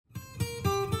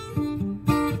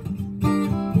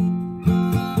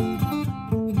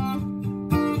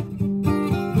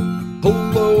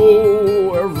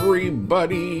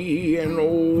everybody,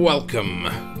 and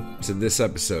welcome to this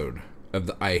episode of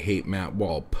the I Hate Matt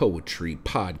Wall Poetry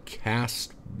Podcast,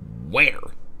 where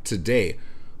today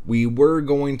we were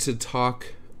going to talk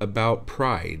about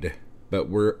pride, but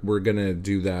we're gonna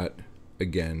do that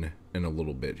again in a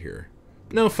little bit here.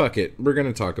 No, fuck it, we're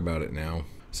gonna talk about it now.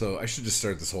 So I should just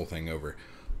start this whole thing over.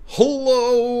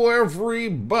 Hello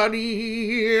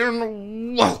everybody,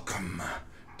 and welcome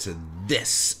to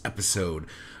this episode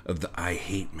of the I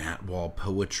Hate Matt Wall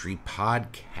Poetry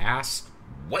Podcast,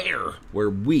 where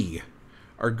we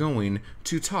are going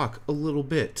to talk a little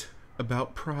bit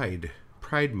about Pride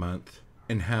Month,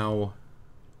 and how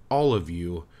all of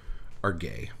you are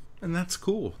gay. And that's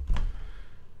cool.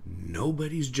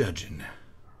 Nobody's judging.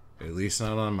 At least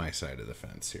not on my side of the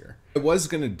fence here. I was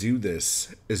going to do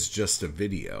this as just a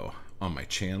video on my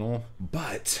channel,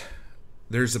 but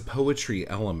there's a poetry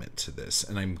element to this,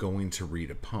 and I'm going to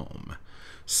read a poem.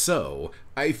 So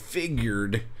I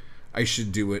figured I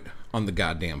should do it on the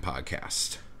goddamn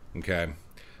podcast, okay?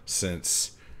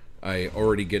 Since I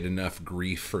already get enough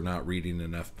grief for not reading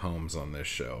enough poems on this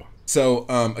show. So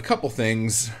a couple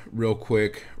things real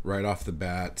quick right off the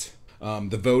bat.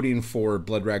 The voting for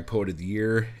Blood Rag Poet of the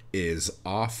Year is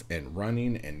off and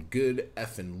running, and good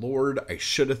effing Lord, I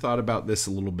should have thought about this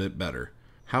a little bit better.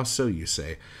 How so, you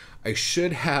say? I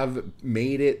should have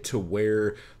made it to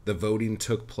where the voting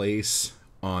took place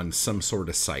on some sort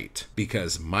of site,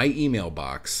 because my email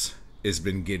box has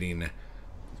been getting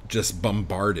just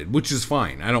bombarded, which is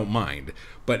fine. I don't mind,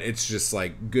 but it's just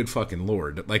like, good fucking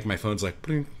Lord. Like, my phone's like,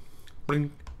 bling,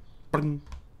 bling, bling,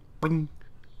 bling,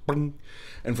 bling.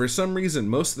 And for some reason,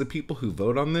 most of the people who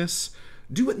vote on this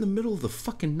do it in the middle of the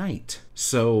fucking night.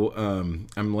 So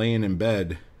I'm laying in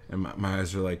bed, and my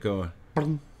eyes are like going,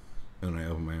 bling. And when I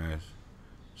open my eyes,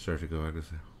 start to go, I just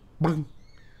say, bling.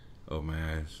 Open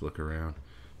my eyes, look around.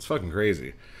 It's fucking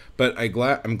crazy. But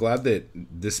I'm glad that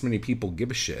this many people give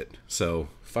a shit. So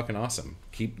fucking awesome.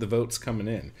 Keep the votes coming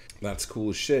in. That's cool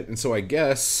as shit. And so I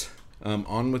guess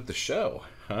on with the show.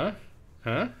 Huh?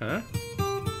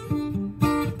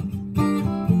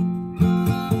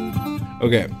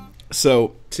 Okay,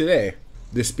 so today,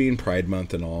 this being Pride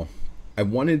Month and all, I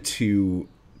wanted to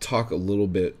talk a little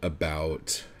bit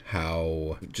about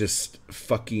how just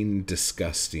fucking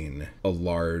disgusting a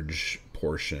large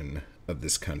portion of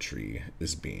this country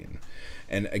is being.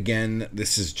 And again,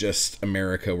 this is just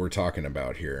America we're talking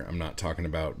about here. I'm not talking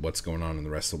about what's going on in the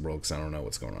rest of the world, because I don't know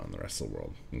what's going on in the rest of the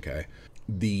world, okay?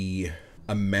 The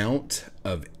amount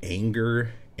of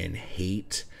anger and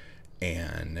hate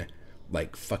and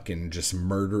like fucking just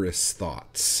murderous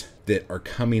thoughts that are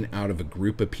coming out of a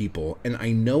group of people. And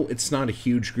I know it's not a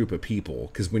huge group of people,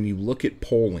 because when you look at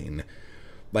polling,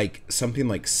 like something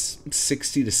like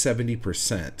 60 to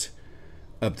 70%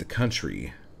 of the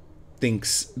country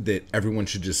thinks that everyone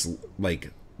should just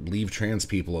like leave trans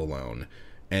people alone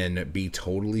and be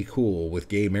totally cool with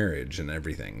gay marriage and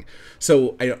everything.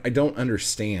 So I don't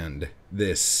understand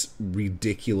this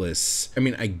ridiculous... I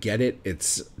mean, I get it.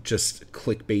 It's just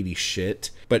clickbaity shit,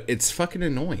 but it's fucking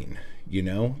annoying, you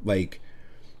know? Like,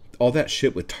 all that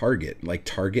shit with Target. Like,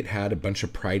 Target had a bunch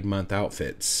of Pride Month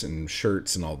outfits and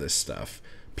shirts and all this stuff.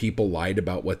 People lied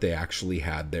about what they actually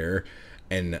had there,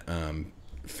 and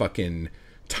fucking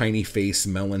tiny face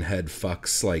melon head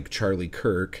fucks like Charlie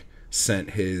Kirk sent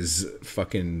his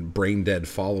fucking brain dead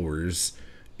followers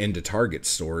into Target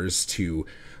stores to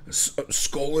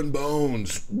Skull and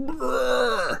Bones,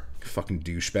 brrr, fucking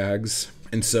douchebags.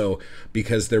 And so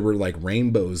because there were like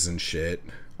rainbows and shit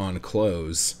on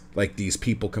clothes, like these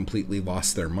people completely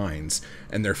lost their minds,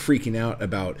 and they're freaking out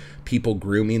about people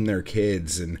grooming their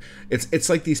kids. And it's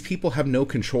like these people have no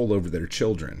control over their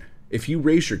children. If you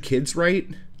raise your kids right,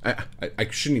 I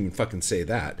shouldn't even fucking say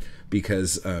that,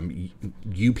 because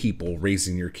you people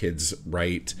raising your kids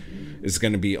right is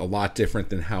going to be a lot different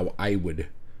than how I would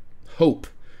hope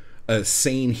a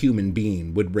sane human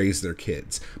being would raise their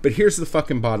kids. But here's the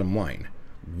fucking bottom line.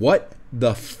 What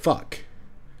the fuck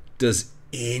does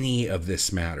any of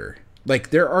this matter?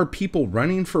 Like, there are people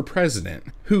running for president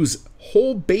whose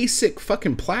whole basic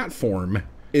fucking platform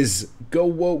is go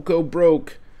woke, go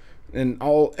broke, and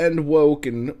I'll end woke,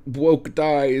 and woke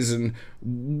dies, and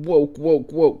woke.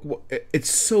 It's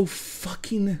so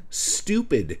fucking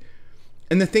stupid.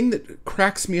 And the thing that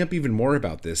cracks me up even more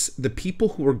about this, the people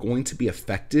who are going to be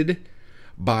affected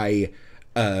by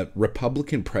a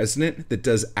Republican president that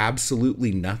does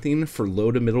absolutely nothing for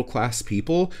low to middle class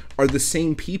people are the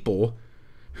same people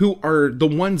who are the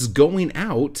ones going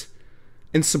out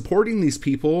and supporting these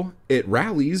people at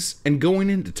rallies and going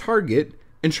into Target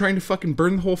and trying to fucking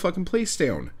burn the whole fucking place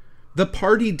down. The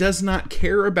party does not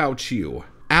care about you.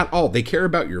 at all. They care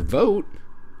about your vote,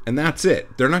 and that's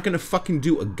it. They're not going to fucking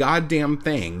do a goddamn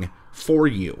thing for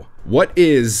you. What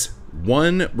is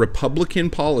one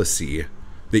Republican policy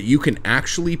that you can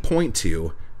actually point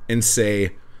to and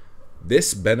say,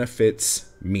 this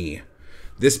benefits me?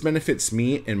 This benefits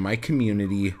me and my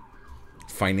community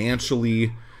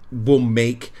financially, will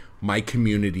make my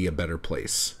community a better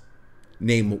place.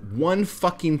 Name one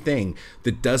fucking thing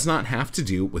that does not have to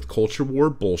do with culture war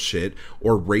bullshit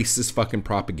or racist fucking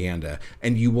propaganda,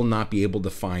 and you will not be able to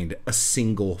find a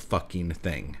single fucking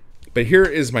thing. But here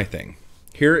is my thing.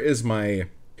 Here is my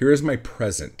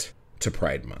present to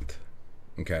Pride Month.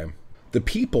 Okay? The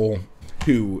people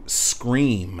who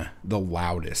scream the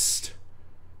loudest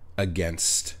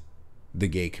against the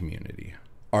gay community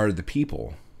are the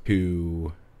people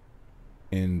who,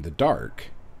 in the dark,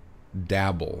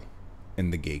 dabble in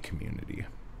the gay community.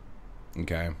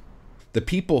 Okay? The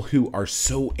people who are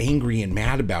so angry and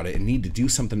mad about it and need to do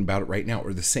something about it right now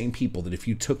are the same people that if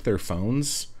you took their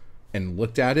phones and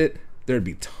looked at it, there'd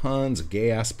be tons of gay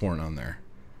ass porn on there.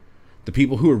 The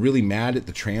people who are really mad at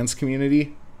the trans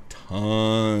community,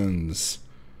 tons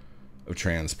of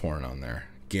trans porn on there.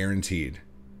 Guaranteed.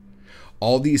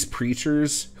 All these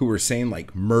preachers who are saying,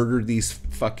 like, murder these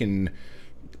fucking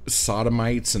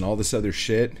sodomites and all this other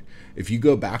shit, if you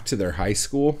go back to their high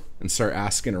school and start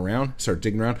asking around, start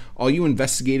digging around, all you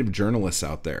investigative journalists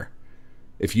out there,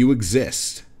 if you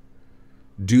exist,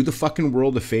 do the fucking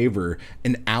world a favor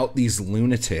and out these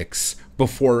lunatics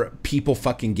before people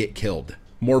fucking get killed.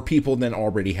 More people than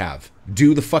already have.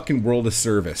 Do the fucking world a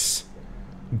service.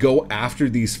 Go after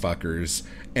these fuckers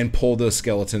and pull those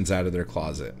skeletons out of their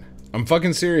closet. I'm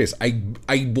fucking serious. I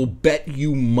will bet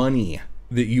you money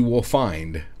that you will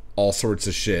find all sorts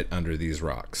of shit under these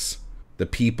rocks. The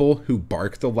people who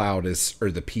bark the loudest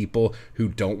are the people who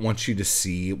don't want you to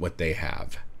see what they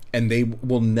have. And they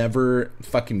will never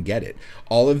fucking get it.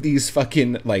 All of these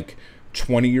fucking, like,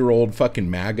 20-year-old fucking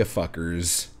MAGA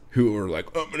fuckers who are like,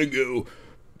 I'm gonna go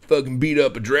fucking beat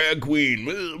up a drag queen.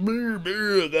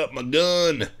 I got my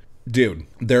gun. Dude,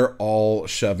 they're all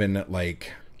shoving,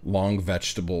 like, long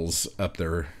vegetables up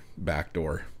their back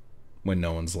door when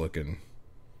no one's looking.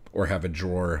 Or have a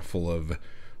drawer full of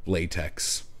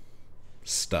latex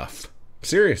stuff.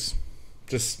 Serious.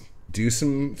 Just do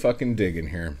some fucking digging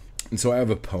here. And so I have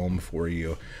a poem for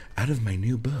you out of my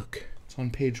new book. It's on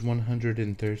page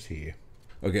 130.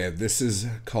 Okay, this is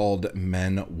called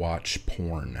Men Watch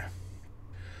Porn.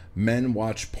 Men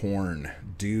watch porn.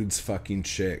 Dudes fucking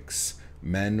chicks.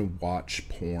 Men watch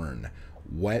porn.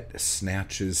 Wet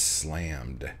snatches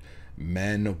slammed.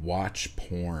 Men watch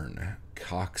porn.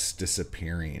 Cocks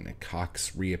disappearing,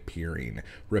 cocks reappearing,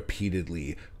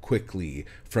 repeatedly, quickly,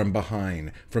 from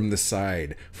behind, from the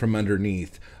side, from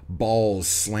underneath, balls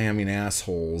slamming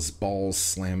assholes, balls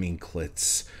slamming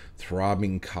clits,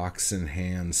 throbbing cocks in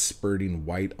hands, spurting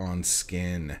white on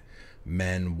skin.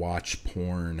 Men watch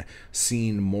porn,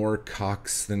 seeing more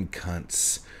cocks than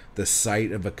cunts. The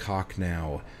sight of a cock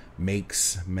now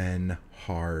makes men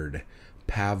hard.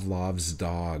 Pavlov's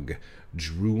dog,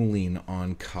 drooling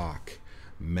on cock.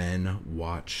 Men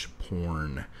watch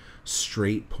porn,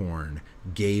 straight porn,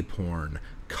 gay porn,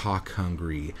 cock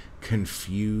hungry,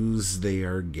 confused they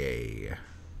are gay.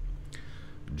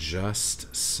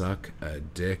 Just suck a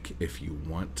dick if you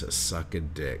want to suck a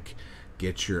dick.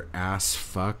 Get your ass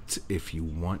fucked if you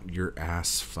want your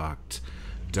ass fucked.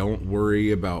 Don't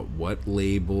worry about what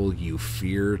label you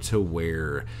fear to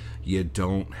wear. You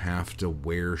don't have to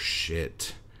wear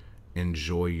shit.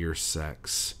 Enjoy your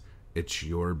sex. It's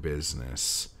your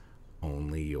business,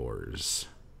 only yours.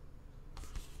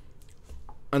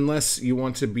 Unless you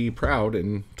want to be proud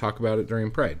and talk about it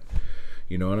during Pride.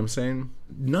 You know what I'm saying?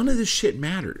 None of this shit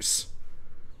matters.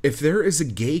 If there is a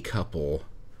gay couple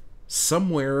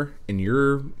somewhere in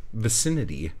your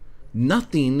vicinity,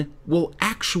 nothing will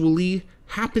actually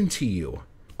happen to you.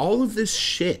 All of this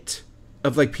shit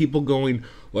of, like, people going,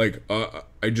 like,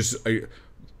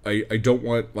 I don't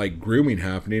want, like, grooming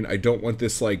happening. I don't want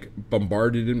this, like,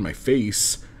 bombarded in my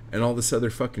face and all this other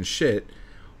fucking shit.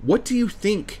 What do you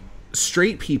think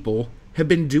straight people have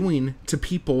been doing to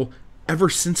people ever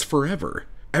since forever?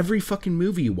 Every fucking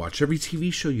movie you watch, every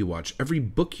TV show you watch, every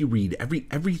book you read,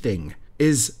 everything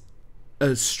is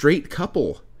a straight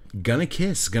couple gonna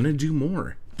kiss, gonna do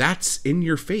more. That's in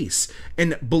your face.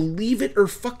 And believe it or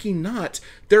fucking not,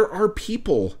 there are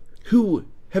people who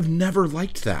have never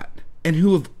liked that. And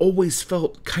who have always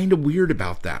felt kind of weird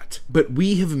about that. But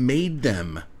we have made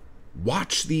them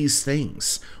watch these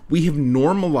things. We have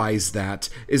normalized that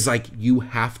as, like, you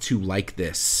have to like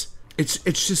this.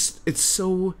 It's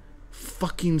so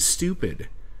fucking stupid.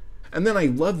 And then I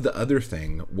love the other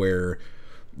thing where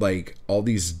like all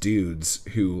these dudes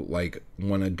who like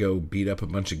want to go beat up a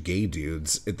bunch of gay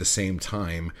dudes at the same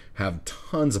time have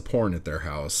tons of porn at their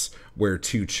house where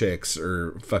two chicks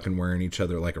are fucking wearing each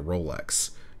other like a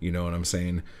Rolex. You know what I'm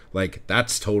saying? Like,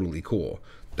 that's totally cool.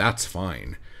 That's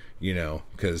fine, you know,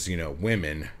 because, you know,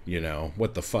 women, you know,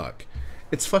 what the fuck?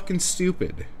 It's fucking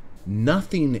stupid.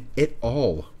 Nothing at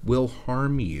all will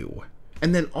harm you.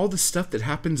 And then all the stuff that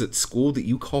happens at school that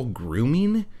you call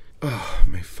grooming? Oh,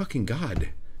 my fucking God.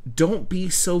 Don't be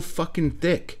so fucking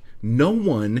thick. No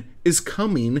one is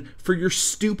coming for your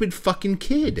stupid fucking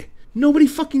kid. Nobody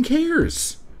fucking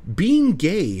cares. Being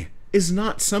gay is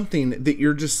not something that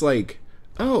you're just like,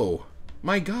 oh,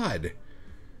 my God.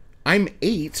 I'm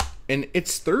 8 and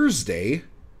it's Thursday.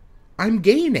 I'm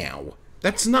gay now.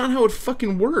 That's not how it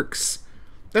fucking works.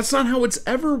 That's not how it's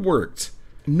ever worked.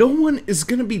 No one is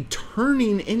going to be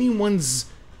turning anyone's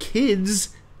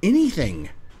kids anything.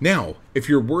 Now, if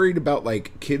you're worried about,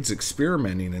 like, kids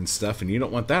experimenting and stuff and you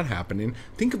don't want that happening,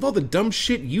 think of all the dumb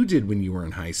shit you did when you were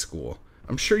in high school.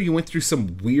 I'm sure you went through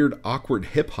some weird, awkward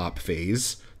hip-hop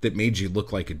phase that made you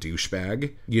look like a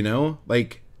douchebag, you know?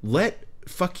 Like, let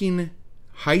fucking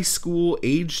high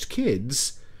school-aged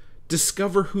kids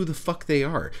discover who the fuck they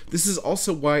are. This is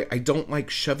also why I don't like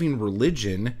shoving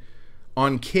religion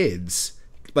on kids.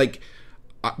 Like,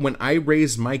 when I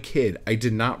raised my kid, I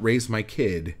did not raise my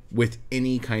kid with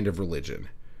any kind of religion.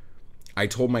 I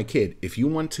told my kid, if you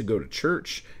want to go to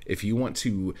church, if you want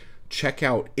to check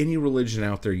out any religion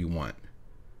out there you want,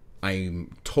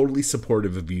 I'm totally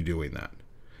supportive of you doing that.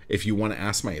 If you want to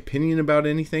ask my opinion about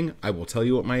anything, I will tell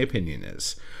you what my opinion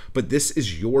is. But this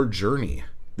is your journey.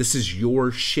 This is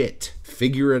your shit.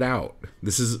 Figure it out.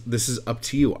 This is up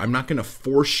to you. I'm not going to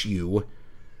force you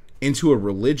into a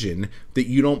religion that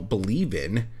you don't believe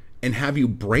in and have you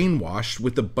brainwashed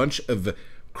with a bunch of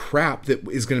crap that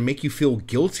is going to make you feel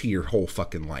guilty your whole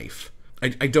fucking life. I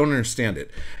don't understand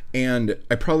it. And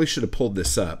I probably should have pulled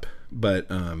this up, but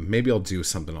maybe I'll do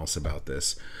something else about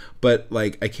this. But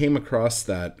like, I came across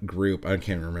that group, I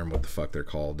can't remember what the fuck they're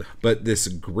called, but this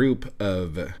group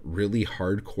of really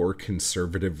hardcore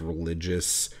conservative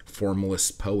religious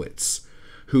formalist poets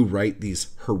who write these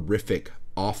horrific,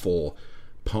 awful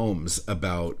poems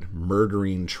about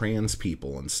murdering trans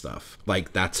people and stuff.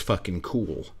 Like, that's fucking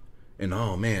cool. And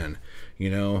oh man, you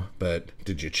know, but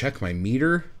did you check my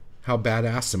meter? How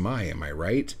badass am I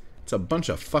right? It's a bunch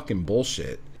of fucking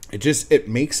bullshit. It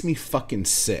makes me fucking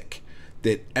sick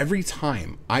that every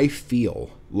time I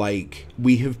feel like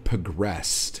we have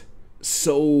progressed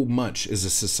so much as a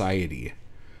society,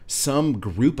 some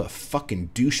group of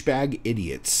fucking douchebag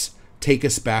idiots take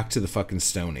us back to the fucking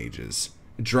Stone Ages.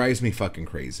 It drives me fucking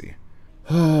crazy.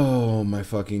 Oh my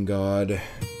fucking God.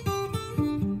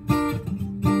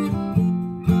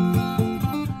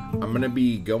 I'm gonna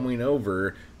be going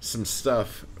over some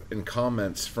stuff and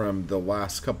comments from the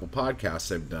last couple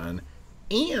podcasts I've done,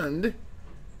 and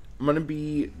I'm gonna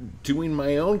be doing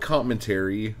my own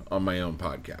commentary on my own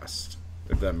podcast,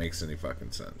 if that makes any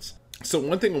fucking sense. So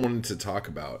one thing I wanted to talk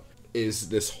about is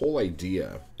this whole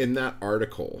idea in that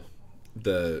article,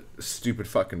 the stupid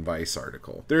fucking Vice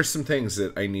article. There's some things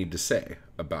that I need to say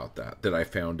about that I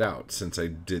found out since I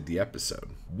did the episode.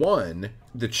 One,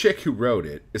 the chick who wrote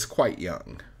it is quite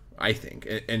young. I think,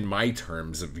 in my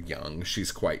terms of young,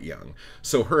 she's quite young.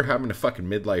 So her having a fucking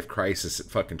midlife crisis at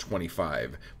fucking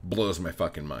 25 blows my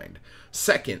fucking mind.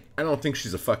 Second, I don't think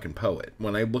she's a fucking poet.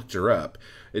 When I looked her up,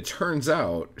 it turns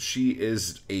out she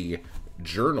is a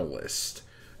journalist,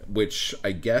 which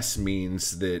I guess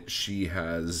means that she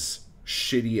has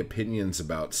shitty opinions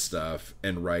about stuff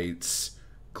and writes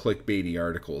clickbaity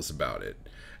articles about it,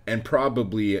 and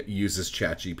probably uses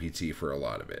ChatGPT for a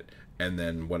lot of it. And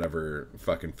then whatever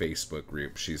fucking Facebook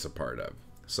group she's a part of.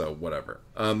 So whatever.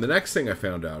 The next thing I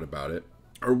found out about it,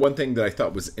 or one thing that I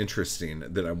thought was interesting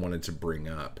that I wanted to bring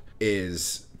up,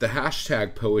 is the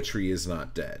hashtag poetry is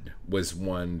not dead was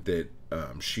one that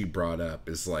she brought up,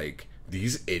 is like,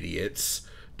 these idiots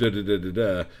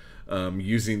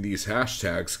using these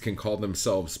hashtags can call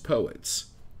themselves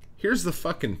poets. Here's the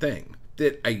fucking thing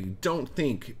that I don't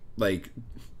think, like,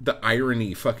 the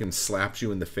irony fucking slaps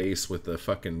you in the face with the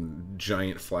fucking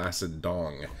giant flaccid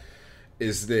dong,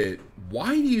 is that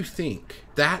why do you think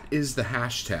that is the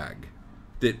hashtag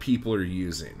that people are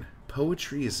using?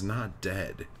 Poetry is not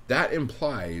dead. That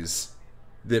implies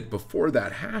that before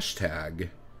that hashtag,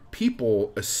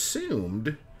 people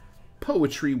assumed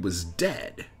poetry was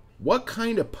dead. What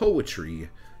kind of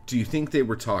poetry do you think they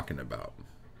were talking about?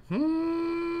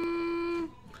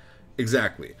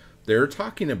 Exactly. They're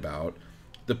talking about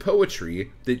the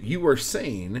poetry that you are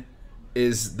saying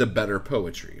is the better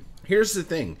poetry. Here's the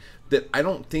thing that I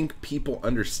don't think people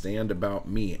understand about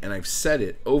me, and I've said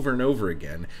it over and over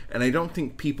again, and I don't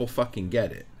think people fucking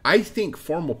get it. I think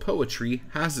formal poetry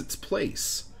has its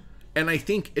place, and I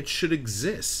think it should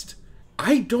exist.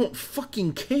 I don't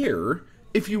fucking care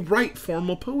if you write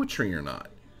formal poetry or not.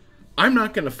 I'm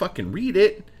not gonna fucking read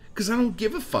it, because I don't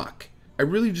give a fuck. I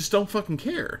really just don't fucking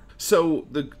care. So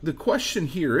the question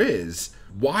here is,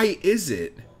 why is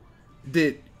it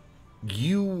that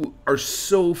you are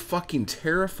so fucking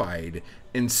terrified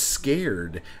and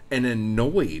scared and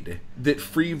annoyed that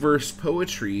free verse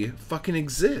poetry fucking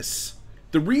exists?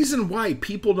 The reason why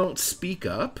people don't speak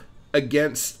up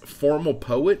against formal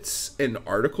poets and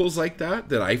articles like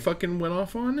that I fucking went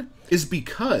off on is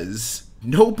because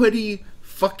nobody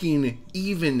fucking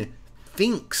even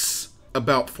thinks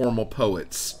about formal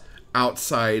poets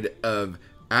outside of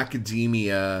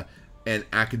academia and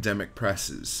academic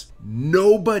presses.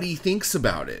 Nobody thinks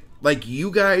about it. Like,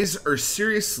 you guys are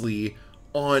seriously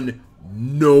on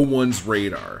no one's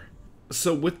radar.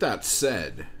 So with that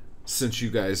said, since you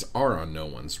guys are on no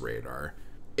one's radar,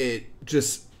 it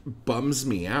just bums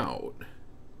me out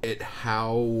at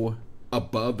how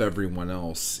above everyone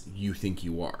else you think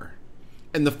you are.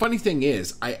 And the funny thing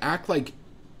is, I act like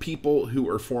people who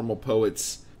are formal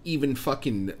poets even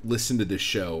fucking listen to this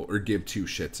show or give two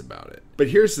shits about it. But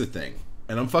here's the thing,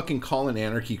 and I'm fucking calling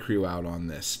Anarchy Crew out on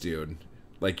this, dude.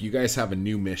 Like, you guys have a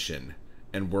new mission,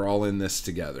 and we're all in this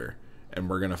together, and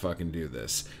we're gonna fucking do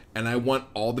this. And I want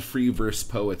all the free verse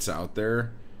poets out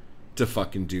there to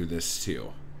fucking do this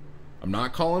too. I'm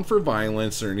not calling for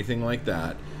violence or anything like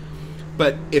that,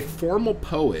 but if formal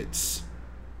poets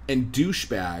and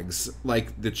douchebags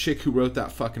like the chick who wrote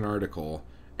that fucking article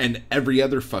and every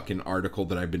other fucking article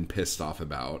that I've been pissed off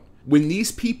about, when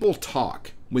these people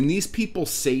talk, when these people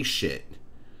say shit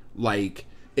like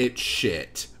it's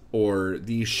shit, or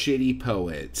these shitty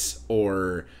poets,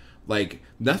 or like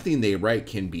nothing they write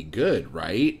can be good,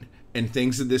 right? And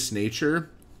things of this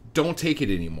nature, don't take it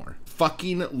anymore.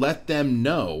 Fucking let them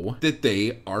know that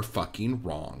they are fucking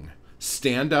wrong.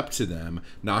 Stand up to them,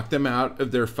 knock them out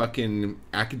of their fucking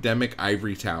academic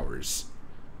ivory towers.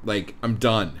 Like, I'm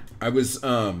done. I was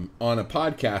on a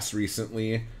podcast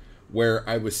recently where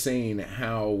I was saying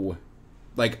how,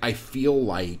 like, I feel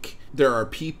like there are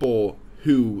people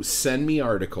who send me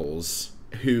articles,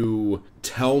 who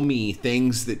tell me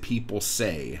things that people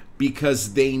say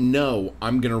because they know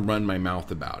I'm going to run my mouth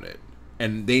about it.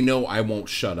 And they know I won't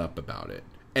shut up about it.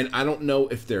 And I don't know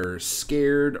if they're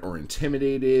scared or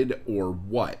intimidated or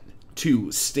what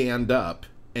to stand up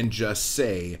and just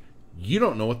say, you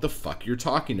don't know what the fuck you're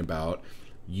talking about.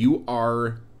 You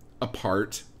are a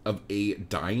part of a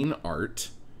dying art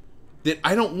that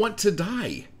I don't want to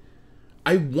die.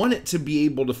 I want it to be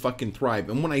able to fucking thrive.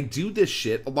 And when I do this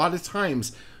shit, a lot of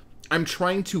times I'm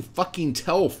trying to fucking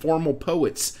tell formal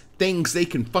poets things they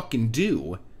can fucking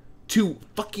do to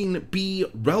fucking be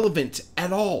relevant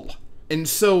at all. And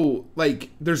so, like,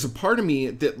 there's a part of me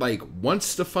that, like,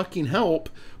 wants to fucking help,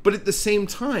 but at the same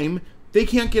time, they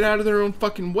can't get out of their own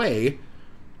fucking way.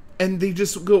 And they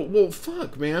just go, well,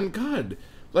 fuck, man, God.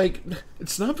 Like,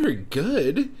 it's not very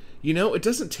good. You know, it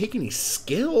doesn't take any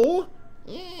skill.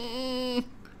 And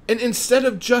instead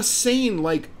of just saying,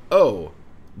 like, oh,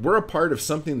 we're a part of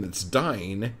something that's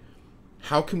dying,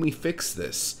 how can we fix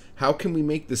this? How can we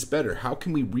make this better? How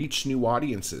can we reach new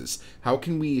audiences? How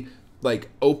can we, like,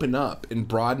 open up and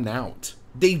broaden out?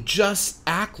 They just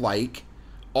act like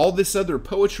all this other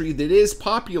poetry that is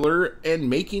popular and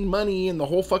making money and the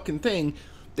whole fucking thing,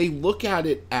 they look at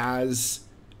it as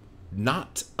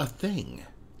not a thing.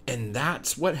 And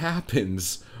that's what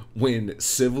happens when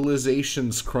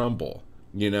civilizations crumble,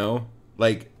 you know?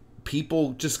 Like,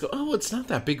 people just go, oh, it's not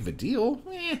that big of a deal.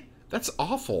 That's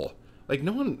awful. Like,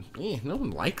 no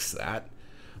one likes that.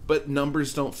 But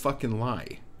numbers don't fucking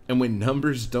lie. And when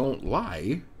numbers don't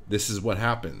lie, this is what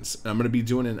happens. And I'm going to be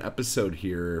doing an episode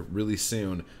here really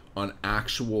soon on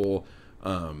actual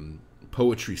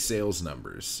poetry sales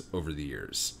numbers over the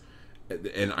years.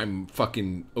 And I'm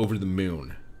fucking over the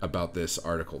moon about this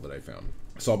article that I found.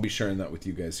 So I'll be sharing that with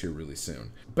you guys here really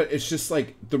soon. But it's just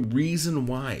like, the reason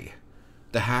why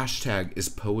the hashtag is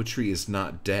poetry is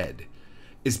not dead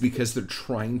is because they're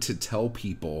trying to tell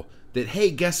people that, hey,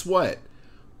 guess what?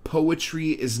 Poetry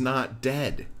is not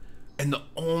dead. And the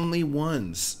only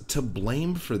ones to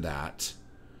blame for that,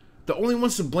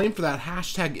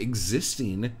 hashtag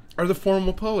existing are the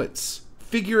formal poets.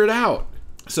 Figure it out.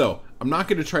 So, I'm not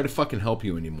going to try to fucking help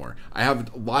you anymore. I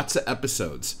have lots of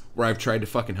episodes where I've tried to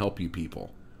fucking help you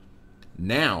people.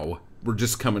 Now, we're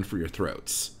just coming for your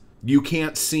throats. You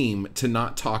can't seem to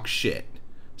not talk shit.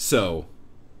 So,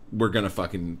 we're going to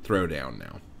fucking throw down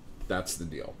now. That's the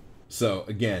deal. So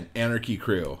again, Anarchy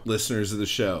Crew, listeners of the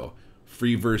show,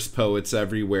 free verse poets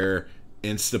everywhere,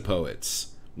 Insta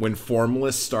poets. When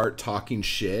formalists start talking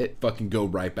shit, fucking go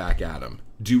right back at them.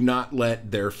 Do not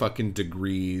let their fucking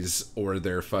degrees or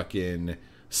their fucking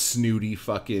snooty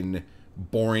fucking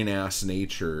boring ass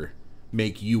nature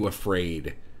make you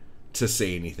afraid to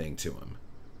say anything to them.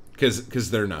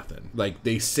 Because they're nothing. Like,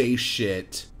 they say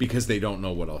shit because they don't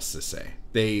know what else to say.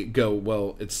 They go,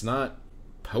 well, it's not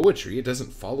poetry. It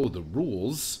doesn't follow the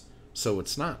rules, so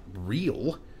it's not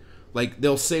real. Like,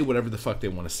 they'll say whatever the fuck they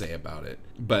want to say about it.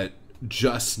 But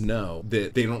just know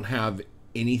that they don't have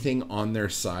anything on their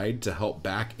side to help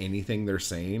back anything they're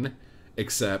saying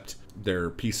except their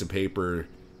piece of paper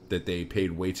that they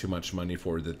paid way too much money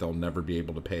for that they'll never be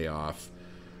able to pay off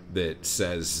that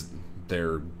says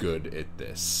they're good at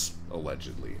this,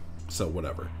 allegedly. So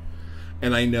whatever.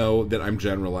 And I know that I'm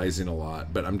generalizing a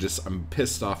lot, but I'm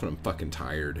pissed off and I'm fucking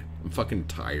tired. I'm fucking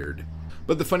tired.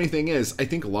 But the funny thing is, I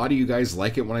think a lot of you guys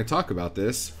like it when I talk about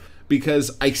this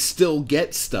because I still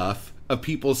get stuff of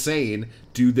people saying,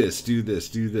 do this, do this,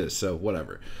 do this. So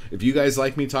whatever. If you guys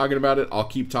like me talking about it, I'll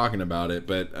keep talking about it,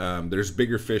 but there's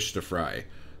bigger fish to fry.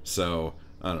 So,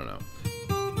 I don't know.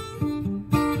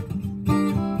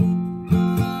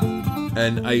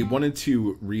 And I wanted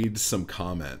to read some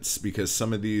comments because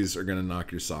some of these are going to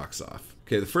knock your socks off.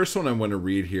 Okay, the first one I want to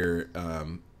read here.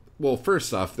 Well,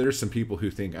 first off, there's some people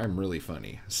who think I'm really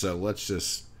funny. So let's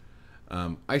just...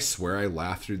 I swear I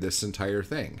laughed through this entire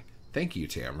thing. Thank you,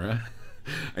 Tamra.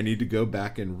 I need to go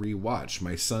back and rewatch.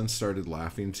 My son started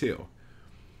laughing too.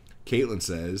 Caitlin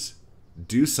says,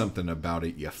 do something about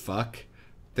it, you fuck.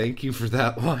 Thank you for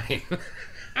that line.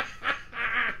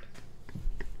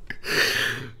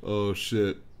 Oh,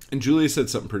 shit. And Julia said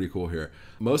something pretty cool here.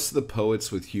 Most of the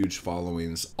poets with huge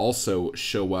followings also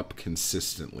show up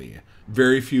consistently.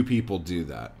 Very few people do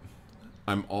that.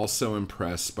 I'm also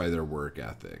impressed by their work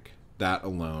ethic. That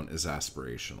alone is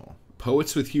aspirational.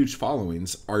 Poets with huge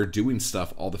followings are doing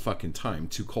stuff all the fucking time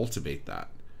to cultivate that.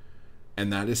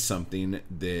 And that is something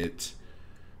that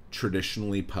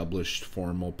traditionally published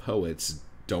formal poets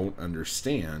don't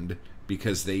understand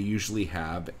because they usually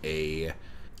have a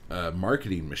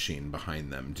marketing machine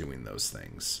behind them doing those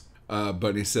things.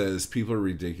 But he says, people are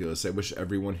ridiculous. I wish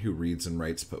everyone who reads and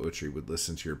writes poetry would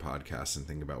listen to your podcast and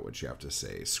think about what you have to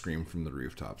say. Scream from the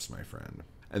rooftops, my friend.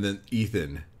 And then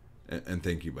Ethan, and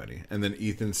thank you, buddy. And then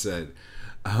Ethan said,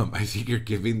 I think you're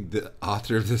giving the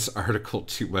author of this article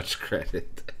too much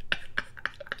credit.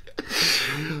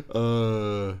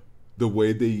 The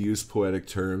way they use poetic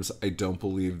terms, I don't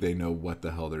believe they know what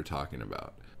the hell they're talking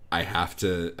about. I have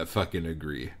to fucking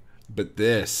agree. But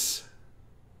this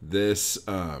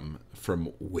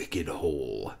from Wicked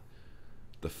Hole,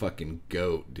 the fucking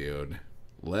goat, dude.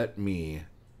 Let me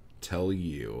tell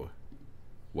you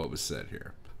what was said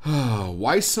here.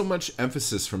 Why so much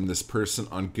emphasis from this person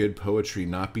on good poetry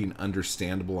not being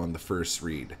understandable on the first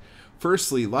read?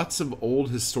 Firstly, lots of old,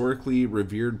 historically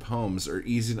revered poems are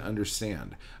easy to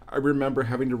understand. I remember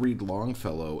having to read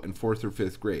Longfellow in 4th or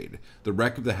 5th grade, The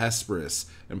Wreck of the Hesperus,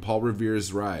 and Paul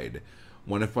Revere's Ride,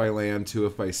 One If By Land, Two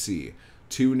If By Sea.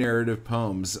 Two narrative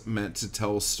poems meant to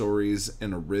tell stories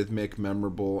in a rhythmic,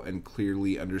 memorable, and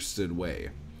clearly understood way.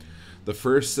 The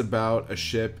first about a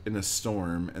ship in a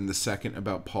storm, and the second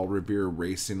about Paul Revere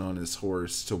racing on his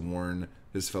horse to warn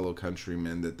his fellow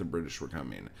countrymen that the British were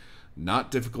coming.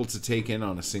 Not difficult to take in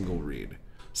on a single read.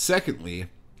 Secondly,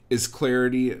 is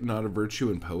clarity not a virtue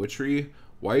in poetry?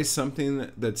 Why is something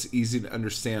that's easy to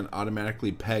understand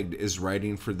automatically pegged as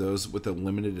writing for those with a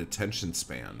limited attention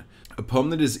span? A poem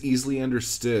that is easily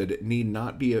understood need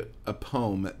not be a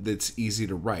poem that's easy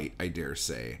to write, I dare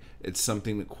say. It's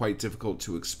something quite difficult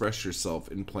to express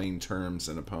yourself in plain terms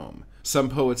in a poem. Some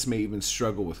poets may even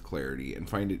struggle with clarity and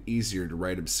find it easier to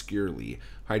write obscurely,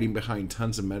 hiding behind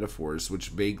tons of metaphors which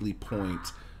vaguely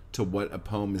point to what a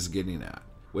poem is getting at,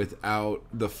 without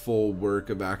the full work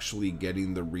of actually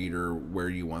getting the reader where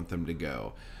you want them to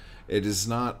go. It is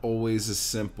not always as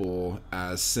simple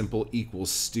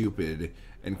equals stupid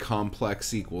and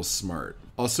complex equals smart.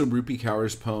 Also, Rupi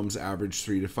Kaur's poems average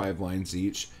 3 to 5 lines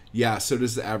each. Yeah, so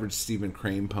does the average Stephen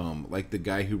Crane poem, like the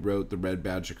guy who wrote The Red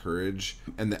Badge of Courage,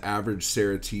 and the average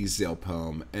Sarah Teasdale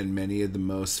poem, and many of the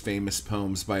most famous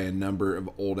poems by a number of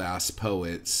old-ass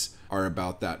poets are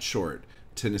about that short.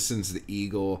 Tennyson's The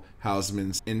Eagle,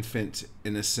 Hausman's Infant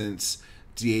Innocence,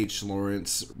 D.H.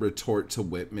 Lawrence's Retort to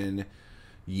Whitman,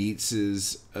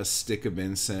 Yeats's A Stick of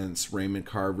Incense, Raymond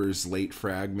Carver's Late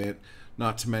Fragment,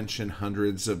 not to mention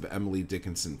hundreds of Emily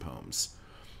Dickinson poems.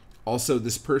 Also,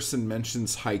 this person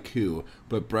mentions haiku,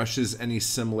 but brushes any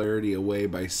similarity away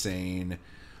by saying,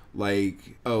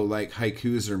 Like, oh, like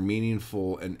haikus are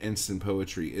meaningful and instant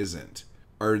poetry isn't.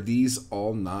 Are these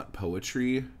all not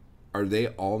poetry? Are they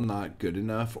all not good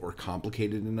enough or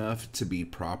complicated enough to be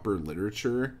proper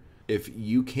literature? If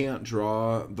you can't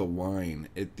draw the line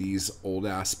at these old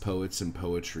ass poets and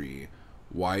poetry,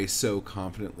 why so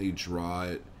confidently draw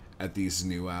it at these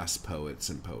new ass poets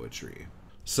and poetry?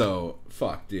 So,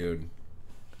 fuck, dude.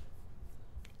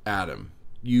 Adam,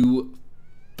 you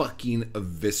fucking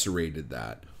eviscerated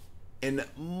that in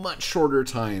much shorter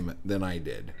time than I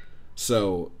did.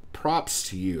 So, props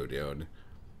to you, dude.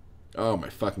 Oh my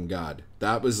fucking god.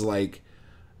 That was like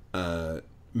a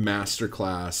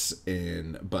masterclass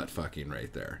in butt fucking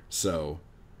right there. So,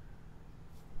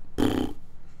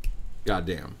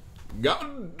 goddamn.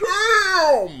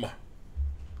 Goddamn!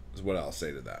 Is what I'll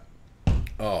say to that.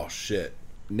 Oh, shit.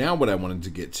 Now what I wanted to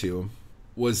get to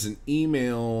was an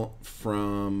email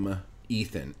from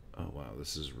Ethan. Oh, wow,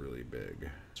 this is really big.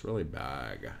 It's really big.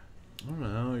 I don't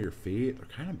know, your feet are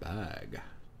kind of big.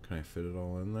 Can I fit it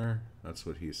all in there? That's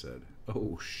what he said.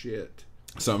 Oh, shit.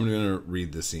 So I'm going to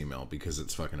read this email because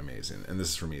it's fucking amazing. And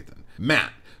this is from Ethan.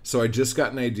 Matt, so I just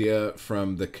got an idea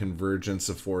from the convergence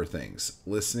of four things.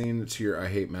 Listening to your I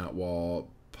Hate Matt Wall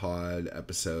pod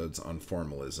episodes on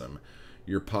formalism,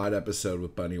 your pod episode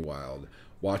with Bunny Wild,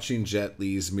 watching Jet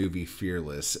Li's movie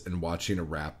Fearless, and watching a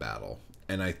rap battle.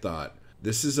 And I thought,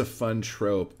 this is a fun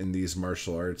trope in these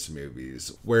martial arts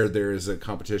movies where there is a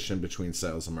competition between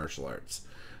styles of martial arts.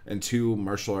 And two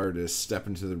martial artists step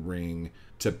into the ring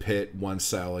to pit one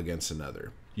style against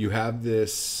another. You have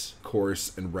this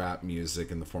course in rap music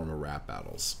in the form of rap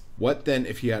battles. What then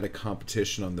if you had a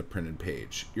competition on the printed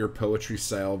page? Your poetry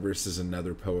style versus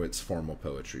another poet's formal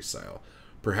poetry style.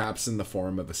 Perhaps in the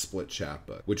form of a split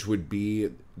chapbook, which would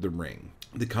be the ring.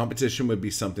 The competition would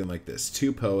be something like this.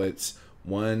 Two poets,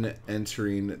 one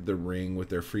entering the ring with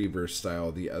their free verse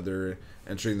style, the other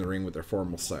entering the ring with their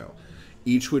formal style.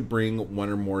 Each would bring one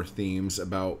or more themes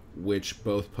about which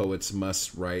both poets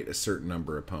must write a certain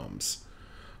number of poems.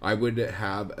 I would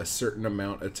have a certain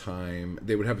amount of time.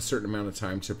 They would have a certain amount of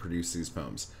time to produce these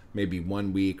poems, maybe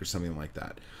 1 week or something like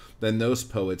that. Then those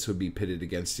poets would be pitted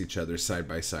against each other side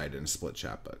by side in a split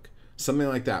chapbook. Something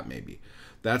like that, maybe.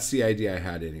 That's the idea I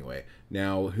had anyway.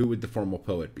 Now, who would the formal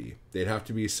poet be? They'd have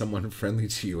to be someone friendly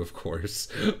to you, of course,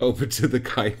 open to the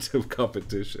kind of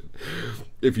competition.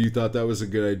 If you thought that was a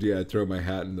good idea, I'd throw my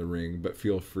hat in the ring, but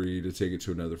feel free to take it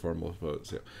to another formal poet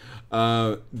too.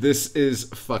 This is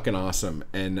fucking awesome,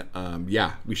 and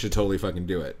yeah, we should totally fucking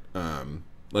do it.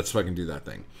 Let's fucking do that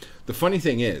thing. The funny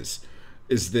thing is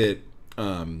that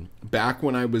back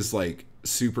when I was like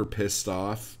super pissed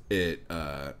off at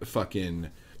fucking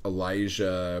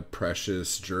Elijah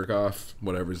Precious Jerkoff,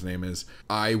 whatever his name is,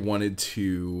 I wanted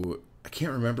to, I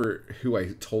can't remember who I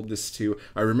told this to.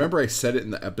 I remember I said it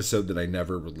in the episode that I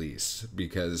never released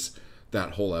because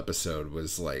that whole episode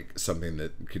was like something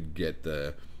that could get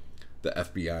the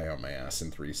FBI on my ass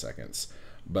in 3 seconds.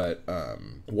 But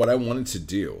what I wanted to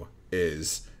do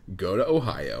is go to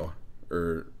Ohio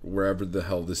or wherever the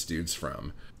hell this dude's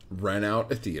from, rent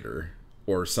out a theater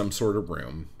or some sort of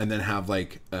room, and then have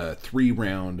like a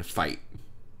 3-round fight,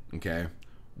 okay?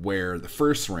 Where the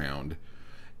first round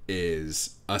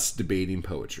is us debating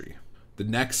poetry. The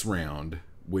next round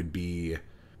would be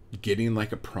getting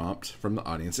like a prompt from the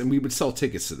audience, and we would sell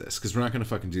tickets to this because we're not gonna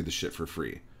fucking do this shit for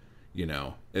free, you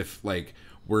know? If like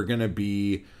we're gonna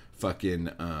be fucking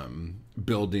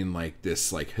building like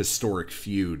this like historic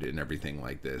feud and everything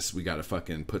like this, we gotta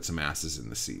fucking put some asses in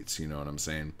the seats, you know what I'm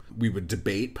saying? We would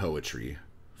debate poetry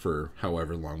for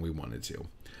however long we wanted to,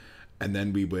 and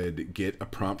then we would get a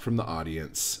prompt from the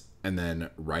audience and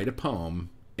then write a poem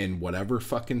in whatever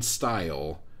fucking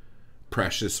style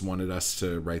Precious wanted us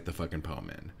to write the fucking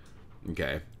poem in,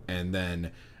 okay? And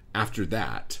then after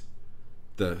that,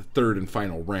 the third and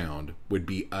final round would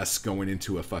be us going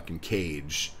into a fucking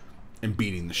cage and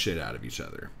beating the shit out of each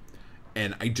other.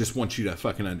 And I just want you to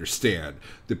fucking understand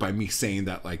that by me saying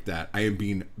that like that, I am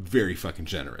being very fucking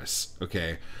generous,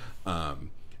 okay?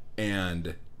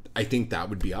 And I think that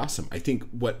would be awesome. I think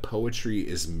what poetry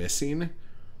is missing,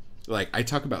 like I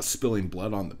talk about spilling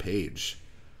blood on the page,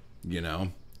 you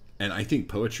know? And I think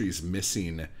poetry is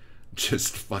missing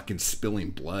just fucking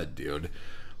spilling blood, dude.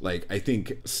 Like, I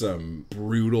think some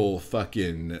brutal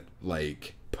fucking,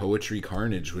 like, poetry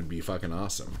carnage would be fucking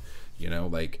awesome. You know,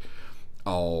 like,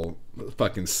 I'll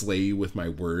fucking slay you with my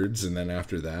words, and then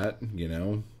after that, you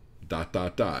know, ...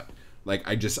 Like,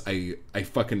 I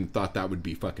fucking thought that would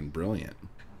be fucking brilliant.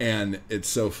 And it's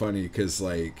so funny because,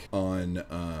 like,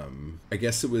 on, I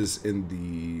guess it was in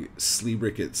the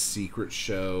Sleebricket's Secret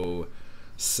Show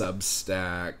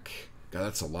Substack. God,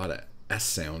 that's a lot of S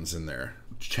sounds in there.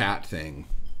 Chat thing.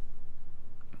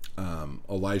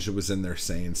 Elijah was in there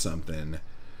saying something,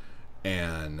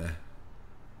 and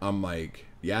I'm like,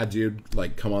 yeah, dude,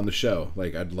 like, come on the show.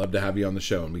 Like, I'd love to have you on the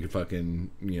show, and we could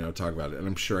fucking, talk about it. And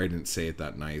I'm sure I didn't say it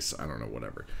that nice. I don't know,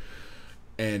 whatever.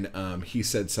 And he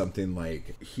said something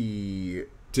like he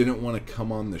didn't want to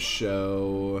come on the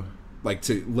show, like,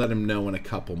 to let him know in a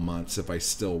couple months if I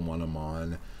still want him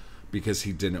on, because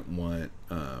he didn't want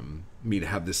me to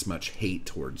have this much hate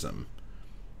towards him,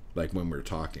 like, when we were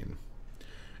talking.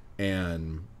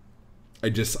 And I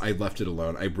left it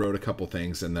alone. I wrote a couple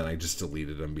things and then I just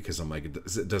deleted them because I'm like,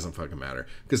 it doesn't fucking matter.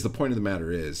 Because the point of the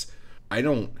matter is, I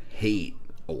don't hate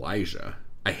Elijah.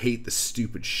 I hate the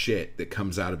stupid shit that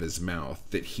comes out of his mouth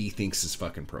that he thinks is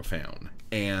fucking profound.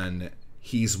 And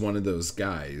he's one of those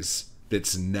guys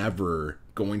that's never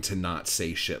going to not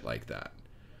say shit like that.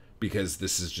 Because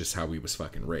this is just how he was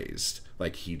fucking raised.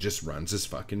 Like, he just runs his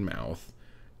fucking mouth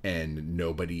and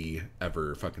nobody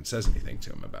ever fucking says anything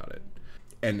to him about it.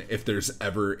 And if there's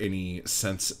ever any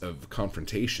sense of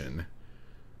confrontation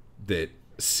that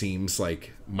seems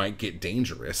like might get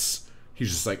dangerous, he's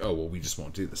just like, oh, well, we just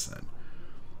won't do this then.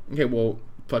 Okay, well,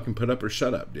 fucking put up or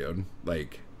shut up, dude.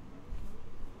 Like,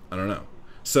 I don't know.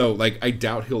 So, like, I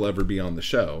doubt he'll ever be on the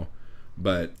show,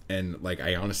 and like,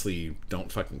 I honestly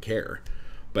don't fucking care.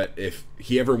 But if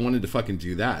he ever wanted to fucking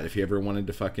do that, if he ever wanted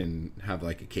to fucking have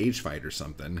like a cage fight or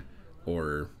something,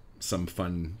 or some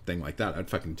fun thing like that, I'd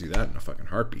fucking do that in a fucking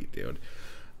heartbeat, dude.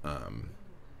 And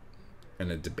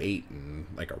a debate and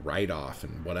like a write-off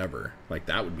and whatever. Like,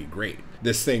 that would be great.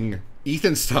 This thing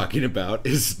Ethan's talking about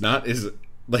is not as,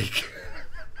 like,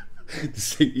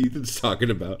 this thing Ethan's talking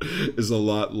about is a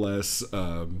lot less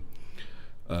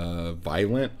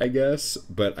violent, I guess,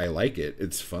 but I like it.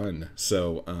 It's fun.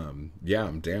 So yeah,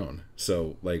 I'm down.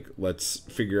 So, like, let's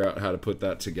figure out how to put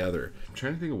that together. I'm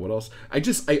trying to think of what else.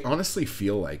 I honestly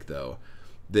feel like, though,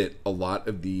 that a lot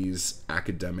of these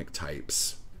academic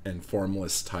types and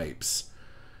formalist types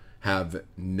have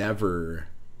never,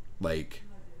 like,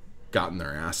 gotten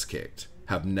their ass kicked,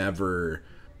 have never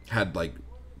had, like,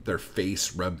 their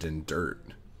face rubbed in dirt,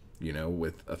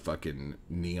 with a fucking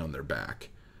knee on their back.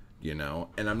 And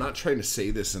I'm not trying to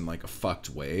say this in like a fucked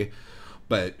way,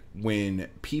 but when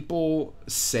people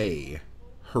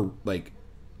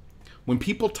when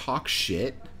people talk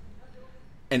shit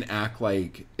and act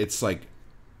like it's like,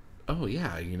 oh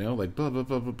yeah, like blah, blah,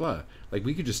 blah, blah, blah. Like,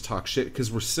 we could just talk shit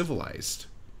because we're civilized,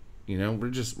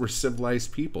 we're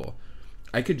civilized people.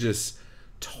 I could just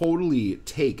totally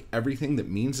take everything that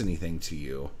means anything to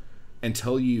you and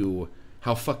tell you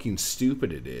how fucking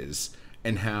stupid it is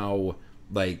and how,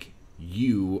 like,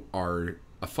 you are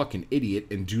a fucking idiot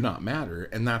and do not matter,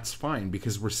 and that's fine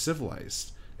because we're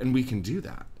civilized and we can do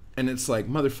that. And it's like,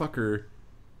 motherfucker,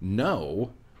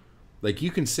 no. Like,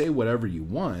 you can say whatever you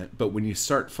want, but when you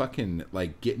start fucking,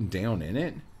 like, getting down in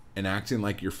it and acting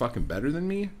like you're fucking better than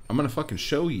me, I'm gonna fucking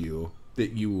show you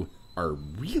that you are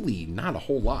really not a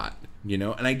whole lot,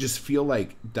 And I just feel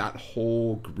like that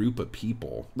whole group of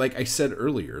people, like I said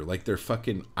earlier, like, they're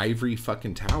fucking ivory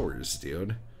fucking towers,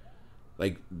 dude.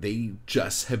 Like, they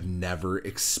just have never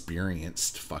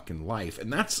experienced fucking life.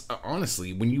 And that's,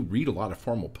 honestly, when you read a lot of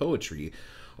formal poetry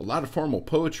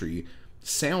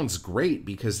sounds great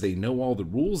because they know all the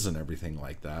rules and everything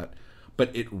like that.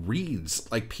 But it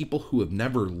reads like people who have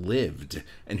never lived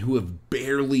and who have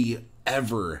barely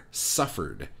ever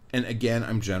suffered. And again,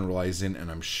 I'm generalizing,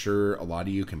 and I'm sure a lot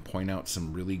of you can point out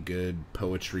some really good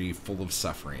poetry full of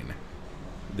suffering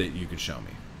that you could show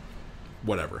me.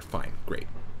 Whatever, fine, great.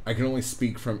 I can only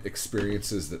speak from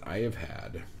experiences that I have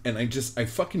had. And I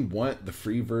fucking want the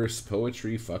free verse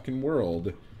poetry fucking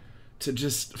world to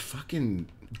just fucking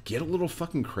get a little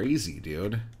fucking crazy,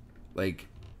 dude. Like,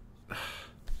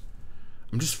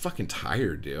 I'm just fucking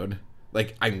tired, dude.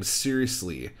 Like, I'm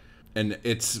seriously. And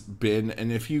it's been,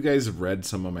 and if you guys have read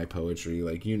some of my poetry,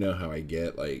 like, you know how I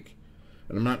get, like,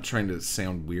 and I'm not trying to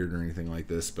sound weird or anything like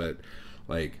this, but,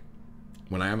 like,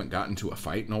 when I haven't gotten to a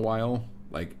fight in a while,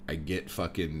 like, I get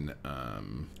fucking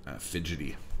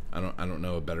fidgety. I don't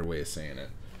know a better way of saying it.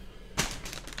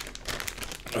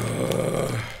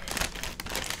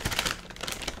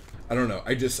 I don't know.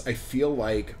 I feel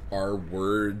like our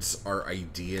words, our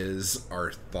ideas,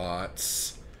 our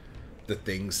thoughts, the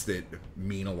things that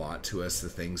mean a lot to us, the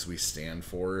things we stand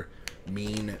for,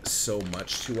 mean so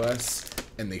much to us,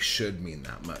 and they should mean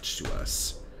that much to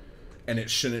us. And it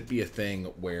shouldn't be a thing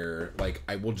where, like,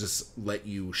 I will just let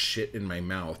you shit in my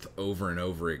mouth over and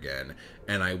over again,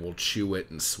 and I will chew it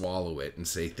and swallow it and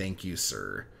say, thank you,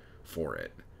 sir, for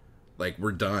it. Like,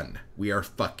 we're done. We are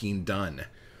fucking done.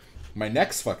 My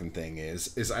next fucking thing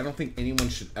is I don't think anyone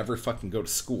should ever fucking go to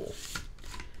school.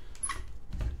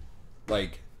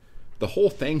 Like, the whole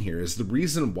thing here is the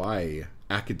reason why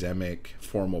academic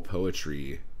formal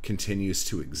poetry continues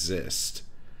to exist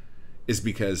is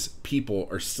because people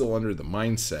are still under the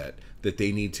mindset that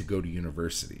they need to go to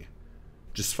university.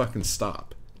 Just fucking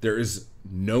stop. There is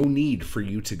no need for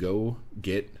you to go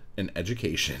get an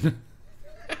education.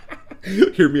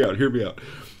 Hear me out.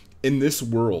 In this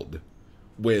world,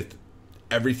 with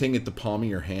everything at the palm of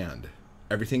your hand,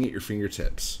 everything at your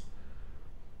fingertips,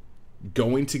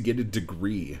 going to get a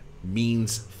degree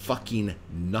means fucking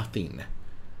nothing.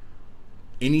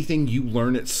 Anything you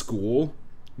learn at school,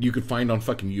 you could find on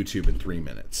fucking YouTube in 3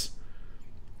 minutes.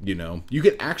 You know, you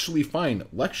could actually find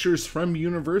lectures from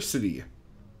university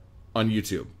on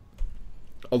YouTube.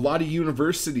 A lot of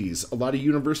universities, a lot of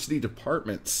university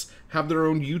departments have their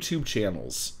own YouTube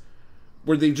channels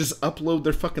where they just upload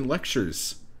their fucking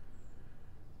lectures.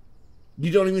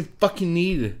 You don't even fucking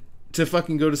need to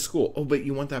fucking go to school. Oh, but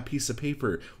you want that piece of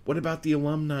paper. What about the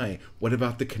alumni? What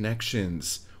about the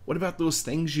connections? What about those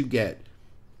things you get?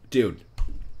 Dude,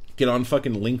 get on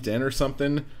fucking LinkedIn or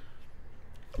something.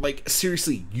 Like,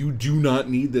 seriously, you do not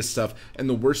need this stuff. And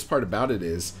the worst part about it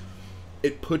is,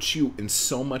 it puts you in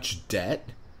so much debt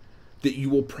that you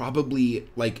will probably,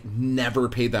 like, never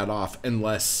pay that off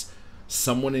unless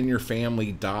someone in your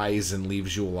family dies and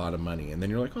leaves you a lot of money. And then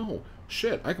you're like, oh,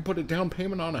 shit, I could put a down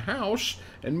payment on a house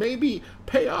and maybe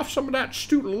pay off some of that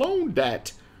student loan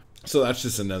debt. So that's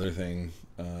just another thing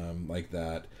like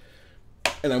that.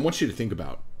 And I want you to think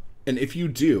about, and if you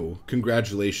do,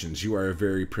 congratulations, you are a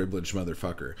very privileged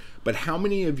motherfucker. But how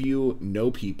many of you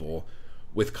know people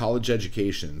with college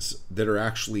educations that are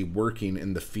actually working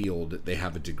in the field they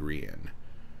have a degree in?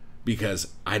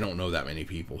 Because I don't know that many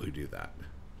people who do that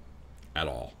at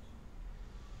all.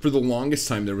 For the longest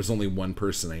time, there was only one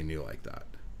person I knew like that.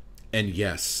 And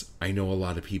yes, I know a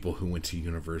lot of people who went to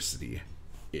university.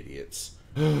 Idiots.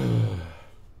 I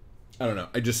don't know.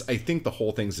 I think the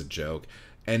whole thing's a joke.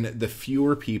 And the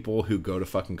fewer people who go to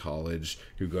fucking college,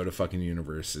 who go to fucking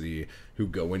university, who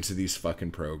go into these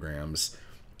fucking programs,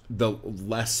 the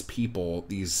less people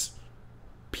these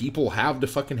people have to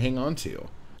fucking hang on to.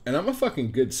 And I'm a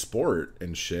fucking good sport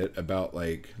and shit about,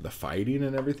 like, the fighting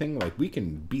and everything. Like, we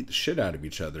can beat the shit out of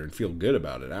each other and feel good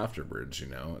about it afterwards, you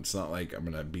know? It's not like I'm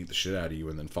gonna beat the shit out of you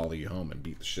and then follow you home and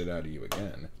beat the shit out of you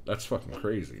again. That's fucking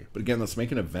crazy. But again, let's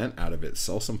make an event out of it.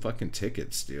 Sell some fucking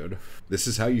tickets, dude. This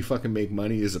is how you fucking make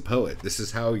money as a poet. This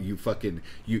is how you fucking,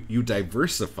 you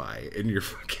diversify in your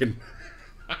fucking...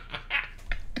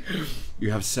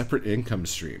 You have separate income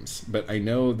streams. But I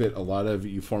know that a lot of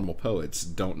you formal poets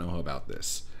don't know about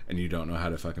this. And you don't know how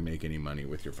to fucking make any money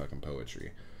with your fucking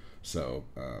poetry. So,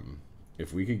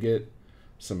 if we could get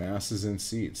some asses in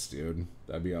seats, dude,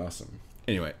 that'd be awesome.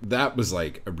 Anyway, that was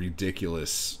like a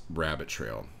ridiculous rabbit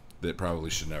trail that probably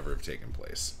should never have taken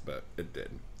place, but it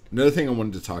did. Another thing I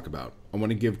wanted to talk about, I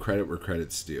want to give credit where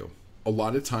credit's due. A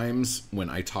lot of times when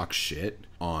I talk shit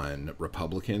on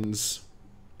Republicans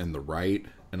and the right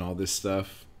and all this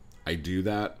stuff, I do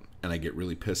that and I get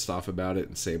really pissed off about it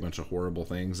and say a bunch of horrible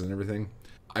things and everything.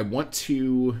 I'm not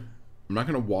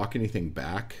going to walk anything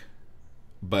back,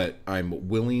 but I'm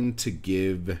willing to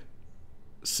give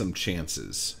some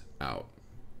chances out.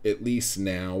 At least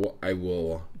now I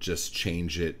will just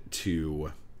change it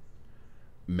to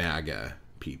MAGA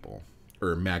people,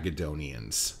 or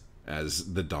Magadonians,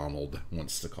 as the Donald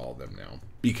wants to call them now.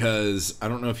 Because, I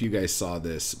don't know if you guys saw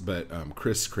this, but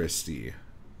Christie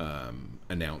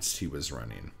announced he was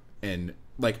running. And,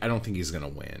 like, I don't think he's going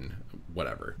to win,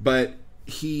 whatever. But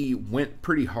he went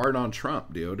pretty hard on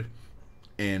Trump, dude,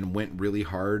 and went really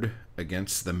hard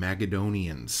against the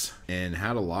Magadonians and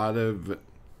had a lot of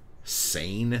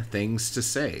sane things to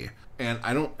say. And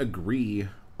I don't agree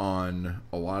on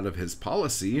a lot of his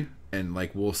policy, and,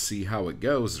 like, we'll see how it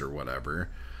goes or whatever,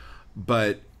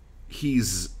 but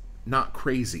he's not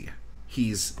crazy.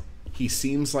 He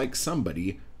seems like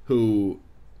somebody who,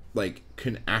 like,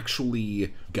 can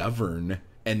actually govern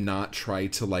and not try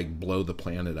to, like, blow the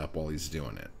planet up while he's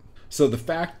doing it. So the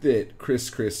fact that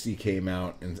Christie came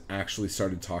out and actually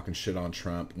started talking shit on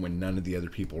Trump when none of the other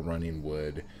people running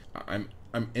would, I'm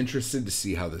interested to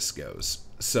see how this goes.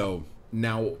 So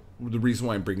now the reason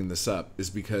why I'm bringing this up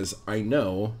is because I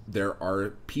know there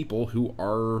are people who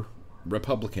are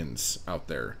Republicans out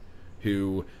there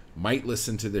who might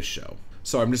listen to this show.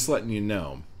 So I'm just letting you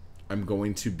know, I'm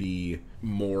going to be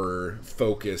more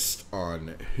focused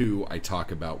on who I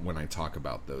talk about when I talk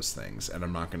about those things. And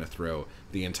I'm not going to throw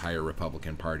the entire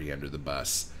Republican Party under the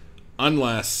bus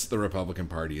unless the Republican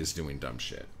Party is doing dumb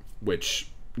shit, which,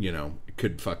 you know,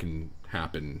 could fucking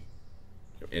happen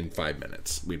in 5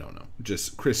 minutes. We don't know.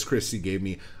 Just Christie gave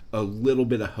me a little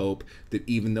bit of hope that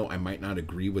even though I might not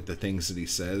agree with the things that he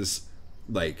says,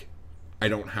 like, I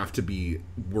don't have to be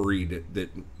worried that,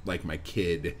 like, my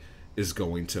kid is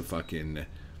going to fucking,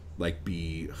 like,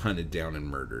 be hunted down and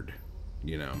murdered,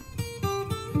 you know?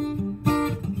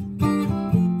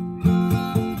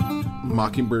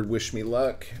 Mockingbird, Wish Me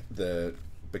Luck, the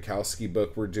Bukowski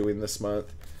book we're doing this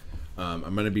month. I'm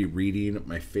going to be reading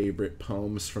my favorite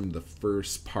poems from the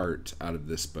first part out of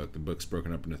this book. The book's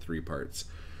broken up into 3 parts.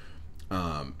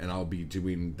 And I'll be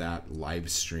doing that live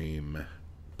stream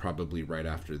probably right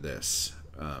after this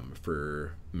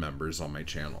for members on my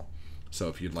channel. So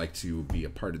if you'd like to be a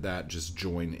part of that, just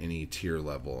join any tier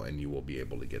level and you will be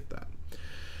able to get that.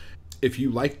 If you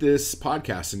like this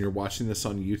podcast and you're watching this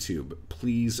on YouTube,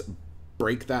 please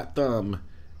break that thumb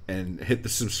and hit the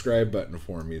subscribe button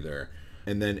for me there.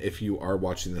 And then if you are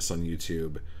watching this on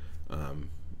YouTube,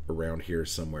 around here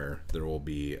somewhere, there will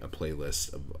be a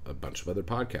playlist of a bunch of other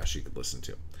podcasts you could listen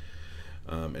to.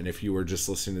 And if you were just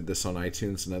listening to this on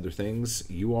iTunes and other things,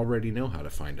 you already know how to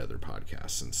find other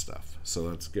podcasts and stuff. So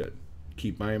that's good.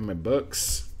 Keep buying my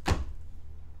books.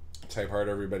 Type hard,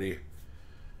 everybody.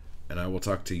 And I will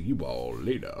talk to you all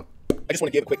later. I just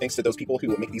want to give a quick thanks to those people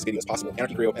who make these videos possible.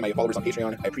 Anarchy Crew and my followers on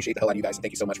Patreon. I appreciate the hell out of you guys.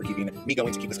 Thank you so much for keeping me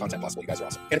going to keep this content possible. You guys are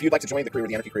awesome. And if you'd like to join the crew or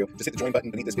the Anarchy Crew, just hit the join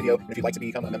button beneath this video. And if you'd like to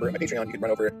become a member of my Patreon, you can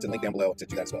run over to the link down below to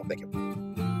do that as well. Thank you.